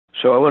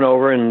So I went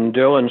over and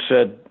Dylan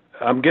said,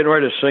 I'm getting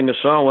ready to sing a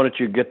song. Why don't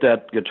you get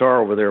that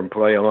guitar over there and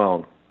play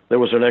along? There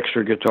was an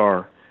extra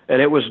guitar,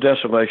 and it was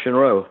Desolation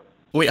Row.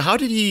 Wait, how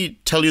did he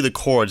tell you the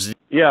chords?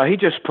 Yeah, he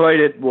just played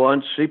it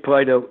once. He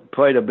played a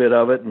bit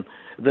of it, and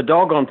the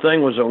doggone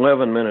thing was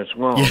 11 minutes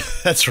long. Yeah,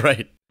 that's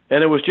right.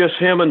 And it was just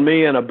him and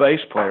me and a bass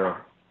player.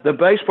 The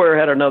bass player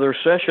had another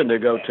session to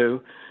go to,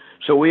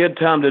 so we had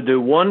time to do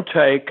one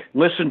take,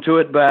 listen to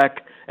it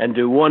back, and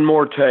do one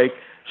more take.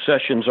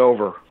 Session's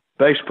over.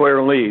 Bass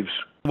player leaves.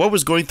 What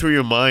was going through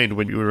your mind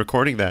when you were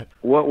recording that?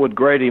 What would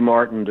Grady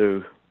Martin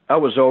do? I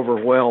was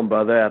overwhelmed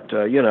by that.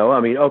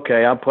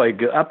 Okay,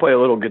 I play a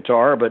little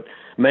guitar, but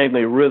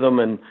mainly rhythm,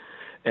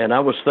 and I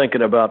was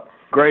thinking about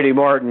Grady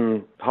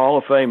Martin, Hall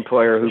of Fame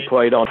player who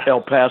played on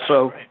El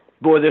Paso.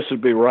 Boy, this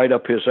would be right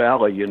up his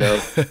alley,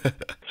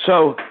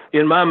 So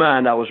in my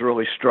mind, I was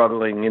really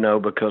struggling,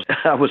 because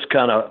I was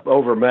kind of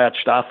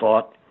overmatched, I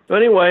thought. But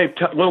anyway,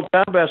 little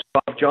time passed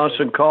by.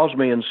 Johnson calls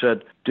me and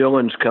said,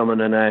 Dylan's coming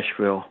to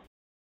Nashville.